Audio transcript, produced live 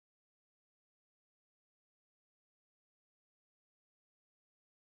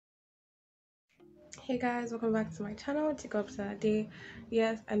Hey guys, welcome back to my channel, Busola Ade.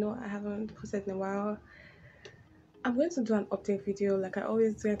 Yes, I know I haven't posted in a while. I'm going to do an update video like I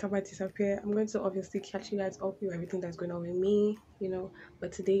always do anytime I disappear. I'm going to obviously catch you guys up with everything that's going on with me.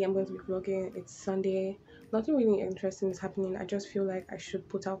 But today I'm going to be vlogging. It's Sunday. Nothing really interesting is happening. I just feel like I should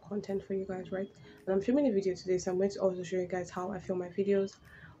put out content for you guys, right? And I'm filming a video today, so I'm going to also show you guys how I film my videos,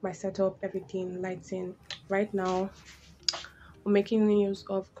 my setup, everything, lighting. Right now, I'm making use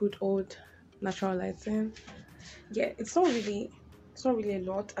of good old natural lighting. Yeah, it's not really a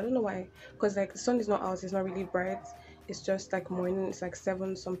lot. I don't know why, because like the sun is not out, it's not really bright. It's just like morning. It's like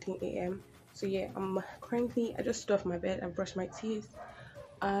 7 something a.m. So yeah, I just stood off my bed and brushed my teeth.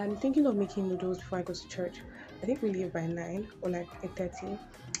 I'm thinking of making noodles before I go to church. I think we leave by 9 or like 8:30.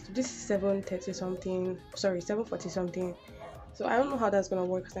 So this is 7:30 something, sorry, 7:40 something. So I don't know how that's gonna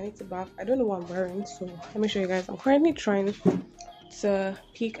work because I need to bath. I don't know what I'm wearing, so let me show you guys. I'm currently trying to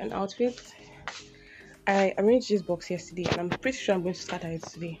pick an outfit. I arranged this box yesterday and I'm pretty sure I'm going to scatter it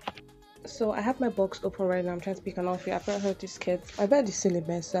today. So I have my box open right now. I'm trying to pick an outfit. I've heard this skirt. I bet it's still a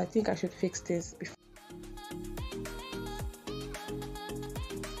mess, so I think I should fix this before.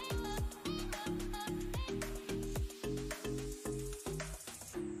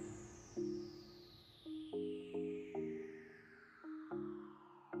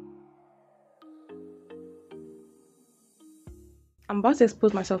 I'm about to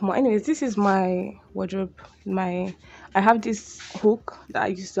expose myself more. Anyways, this is my wardrobe. I have this hook that I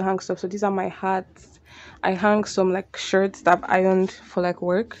used to hang stuff. So these are my hats. I hang some like shirts that I've ironed for like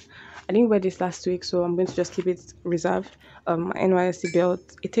work. I didn't wear this last week, so I'm going to just keep it reserved. My NYSC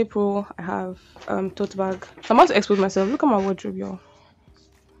belt, a tape roll. I have tote bag. So I'm about to expose myself. Look at my wardrobe, y'all.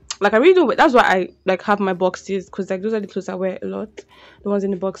 Like I really don't. That's why I like have my boxes because like those are the clothes I wear a lot, the ones in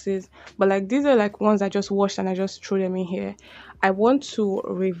the boxes. But like these are like ones I just washed and I just threw them in here. I want to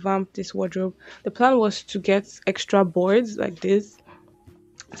revamp this wardrobe. The plan was to get extra boards like this.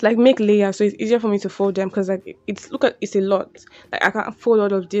 It's like make layers so it's easier for me to fold them because like it's a lot. Like I can't fold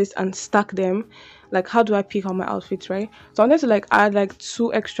all of this and stack them. Like how do I pick out my outfits, right? So I wanted to like add like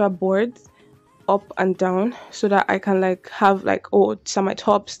two extra boards up and down so that I can like have like, oh, these are my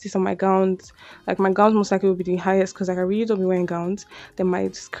tops, these are my gowns. Like my gowns most likely will be the highest because like I really don't be wearing gowns. Then my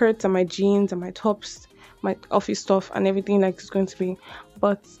skirts and my jeans and my tops, my office stuff and everything like is going to be,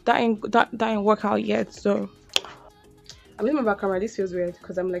 but that ain't work out yet. So I'm using my back camera. This feels weird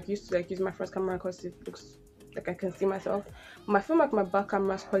because I'm like used to like using my front camera because it looks like I can see myself. I feel like my back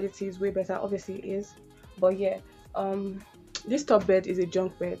camera's quality is way better. Obviously it is, but yeah, um this top bed is a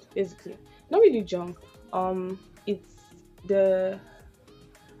junk bed basically. Not really junk. It's the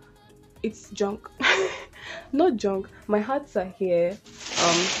it's junk. Not junk. My hats are here.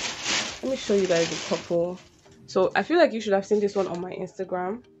 Um, let me show you guys the couple. So I feel like you should have seen this one on my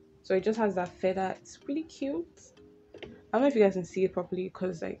Instagram. So it just has that feather. It's really cute. I don't know if you guys can see it properly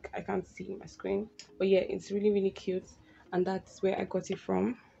because like I can't see my screen. But yeah, it's really cute, and that's where I got it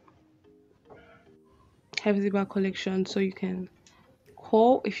from. Hefziba collection. So you can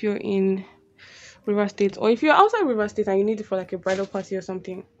call if you're in River State, or if you're outside River State and you need it for like a bridal party or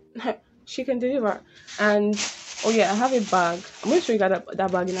something, she can deliver. And oh yeah, I have a bag. I'm going to show you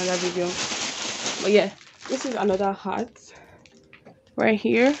that bag in another video. But yeah, this is another hat right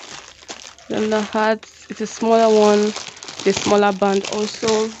here. Then the hat, it's a smaller one, the smaller band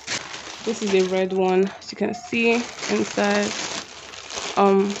also. This is a red one, as you can see inside.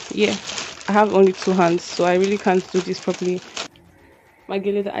 Yeah, I have only two hands, so I really can't do this properly. My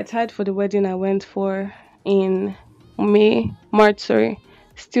gele that I tied for the wedding I went for in March, sorry.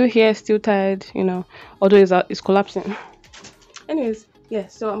 Still here, still tied, although it's collapsing. Anyways, yeah,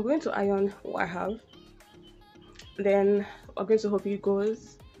 so I'm going to iron what I have. Then I'm going to hope it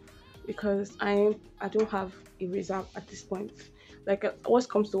goes because I don't have a reserve at this point. Like what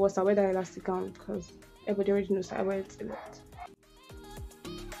comes to worst, I wear that elastic gown because everybody already knows I wear it a lot.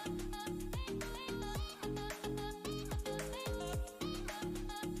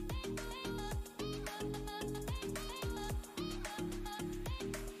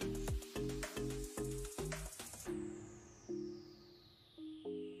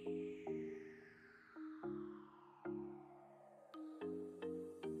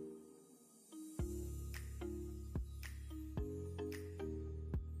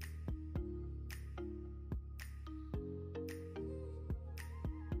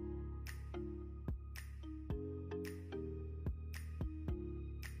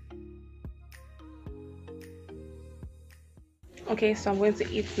 Okay, so I'm going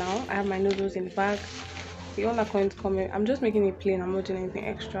to eat now. I have my noodles in the bag. The all are going to come in. I'm just making it plain. I'm not doing anything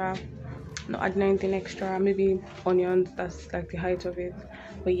extra. not adding anything extra, maybe onions, that's like the height of it.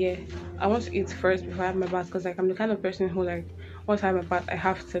 But yeah, I want to eat first before I have my bath, because like I'm the kind of person who, like, once I have my bath I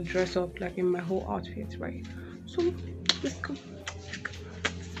have to dress up like in my whole outfit, right? So let's go.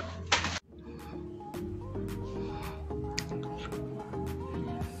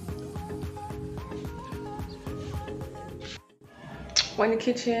 We're in the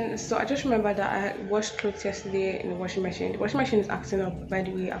kitchen. So I just remember that I washed clothes yesterday in the washing machine. The washing machine is acting up, by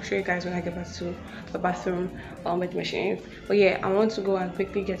the way. I'll show you guys when I get back to the bathroom where the machine is. But yeah, I want to go and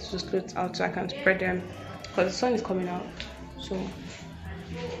quickly get those clothes out so I can spread them, because the sun is coming out. So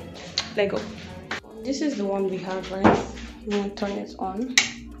let's go. This is the one we have, right? You want to turn it on.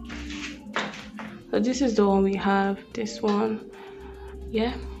 So this is the one we have, this one.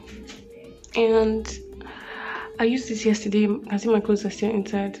 Yeah. And I used this yesterday. I see my clothes are still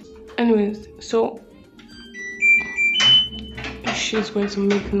inside. Anyways, so she's going to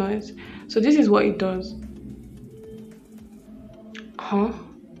make noise. So this is what it does. Huh?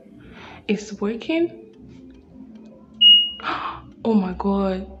 It's working? Oh my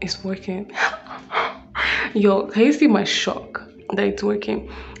god, it's working. Yo, can you see my shock that it's working?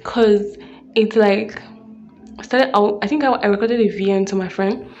 Because it's like, I think I recorded a VN to my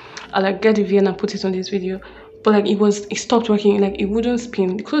friend. I like get the VN and put it on this video, but like it stopped working. Like it wouldn't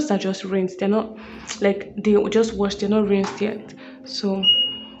spin. The clothes are just rinsed. They're not like, they just washed. They're not rinsed yet. So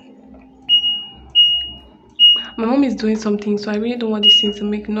my mom is doing something, so I really don't want this thing to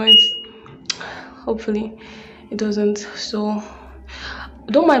make noise. Hopefully it doesn't. So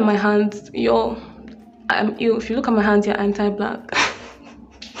don't mind my hands, yo. I'm ill. If you look at my hands, they're anti-black.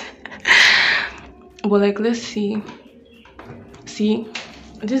 But like, let's see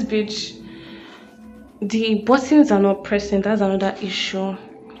this bitch, the buttons are not pressing. That's another issue.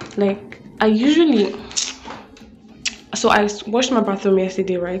 Like I washed my bathroom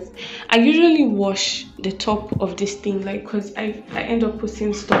yesterday, right? I usually wash the top of this thing, like, because I end up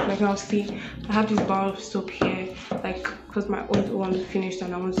putting stuff, like, now see I have this bar of soap here, like, because my old one finished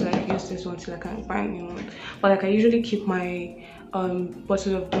and I want to like use this one till I can buy a new one. But like I usually keep my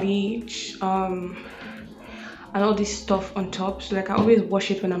bottle of bleach and all this stuff on top, so like I always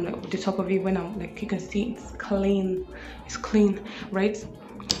wash it when I'm like the top of it, when I'm like, you can see it's clean, right?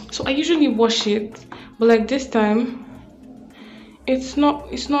 So I usually wash it, but like this time it's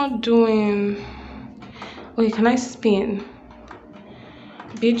not doing. Okay, can I spin?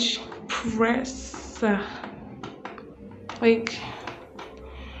 Bitch, press. Like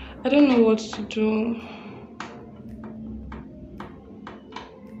I don't know what to do.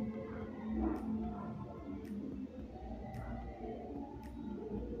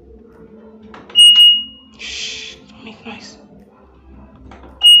 Make noise.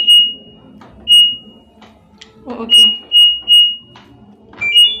 Oh, okay.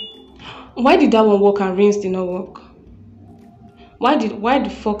 Why did that one work and rinse did not work? Why the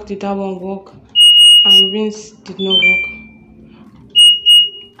fuck did that one work and rinse did not work?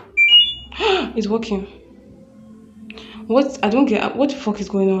 It's working. What? I don't get. What the fuck is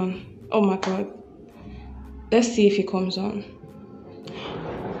going on? Oh my god. Let's see if it comes on.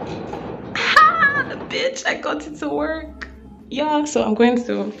 Bitch, I got it to work. Yeah, so I'm going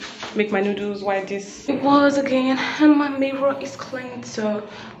to make my noodles while this it was again, and my mirror is clean. So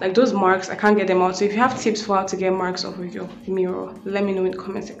like those marks, I can't get them out. So if you have tips for how to get marks off of your mirror, let me know in the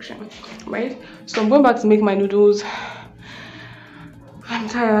comment section, right? So I'm going back to make my noodles. I'm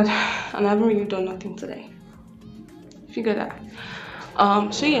tired and I haven't really done nothing today. Figure that.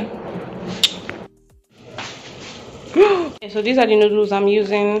 So yeah. Okay, so these are the noodles I'm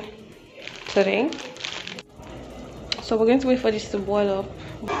using today. So we're going to wait for this to boil up,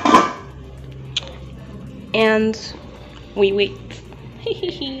 and we wait.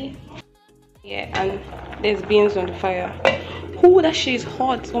 Yeah, and there's beans on the fire. Oh, that shit is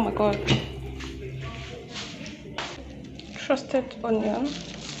hot. Oh my god. Roasted onion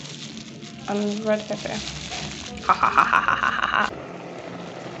and red pepper. Ha ha ha ha ha ha ha.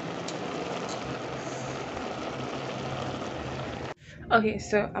 Okay,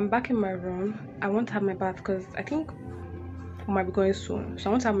 so I'm back in my room. I want to have my bath because I think I might be going soon. So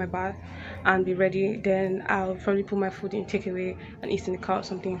I want to have my bath and be ready. Then I'll probably put my food in takeaway and eat in the car or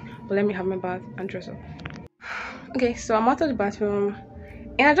something. But let me have my bath and dress up. Okay, so I'm out of the bathroom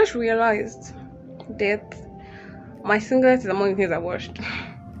and I just realized that my singlet is among the things I washed.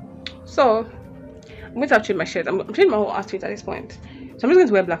 So I'm going to have to change my shirt. I'm changing my whole outfit at this point. So I'm just going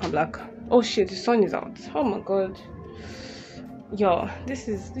to wear black and black. Oh shit, the sun is out. Oh my god. Yo, this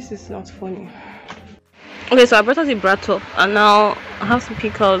is not funny. Okay, so I brought out the brat top and now I have to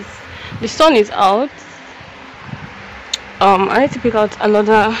pick out. The sun is out. I need to pick out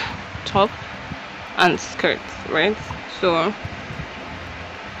another top and skirt, right? So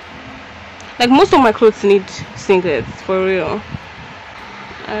like most of my clothes need singlets for real.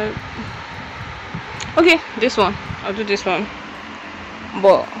 Okay, this one, I'll do this one,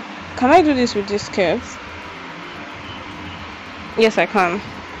 but can I do this with this skirt? Yes, I can.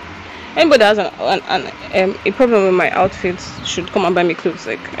 Anybody has a problem with my outfits should come and buy me clothes.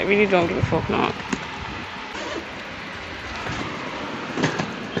 Like, I really don't give a fuck now.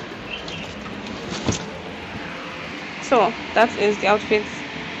 So that is the outfit,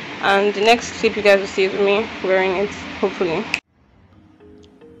 and the next clip you guys will see is me wearing it, hopefully.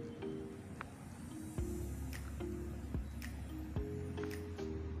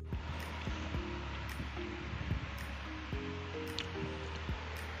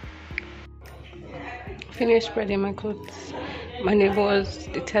 Finished spreading my clothes. My neighbors,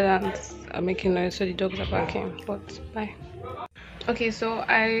 the tenants are making noise, so the dogs are barking. But bye. Okay, so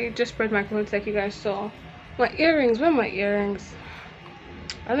I just spread my clothes like you guys saw. My earrings, where are my earrings?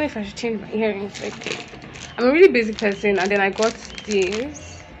 I don't know if I should change my earrings. Like, I'm a really basic person, and then I got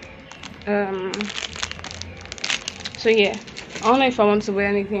these. So yeah, I don't know if I want to wear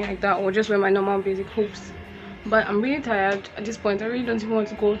anything like that or just wear my normal basic hoops. But I'm really tired at this point. I really don't even want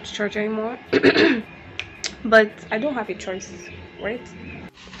to go to church anymore. But I don't have a choice, right?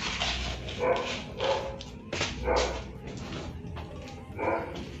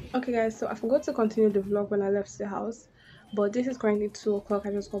 Okay guys, so I forgot to continue the vlog when I left the house, but this is currently 2 o'clock. I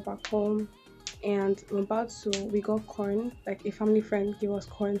just got back home and we got corn. Like, a family friend gave us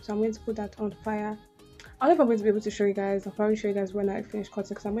corn, so I'm going to put that on fire. I don't know if I'm going to be able to show you guys. I'll probably show you guys when I finish cutting,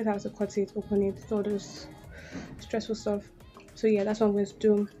 because I'm going to have to cut it, open it, all those stressful stuff. So yeah, that's what I'm going to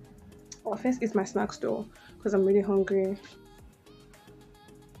do. I'll first eat my snacks though, because I'm really hungry.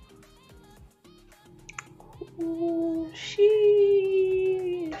 Oh,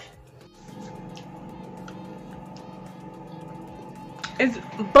 sheesh. It's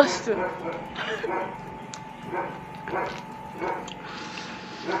busted.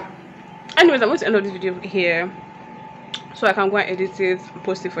 Anyways, I'm going to end of this video here so I can go and edit it and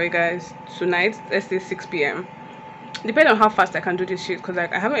post it for you guys tonight. Let's say 6 p.m. Depending on how fast I can do this shit, because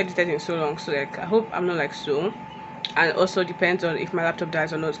like I haven't edited in so long, so like I hope I'm not like slow. And also depends on if my laptop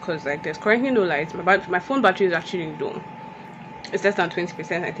dies or not, because like there's currently no light. My phone battery is actually low. It's less than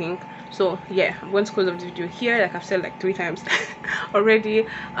 20%, I think. So yeah, I'm going to close up the video here, like I've said like 3 times already.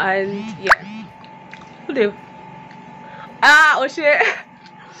 And yeah, who do? Oh shit.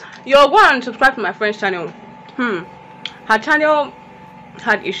 Yo, go and subscribe to my friend's channel. Her channel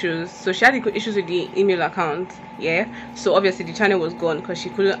had issues, so she had issues with the email account. Yeah, so obviously the channel was gone because she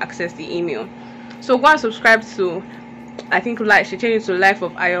couldn't access the email. So go and subscribe to, I think, like she changed it to Life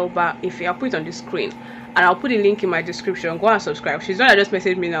of Ayoba. If I'll put it on the screen and I'll put a link in my description. Go and subscribe. She's not just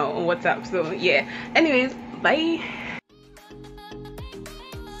messaged me now on WhatsApp. So yeah, anyways, bye.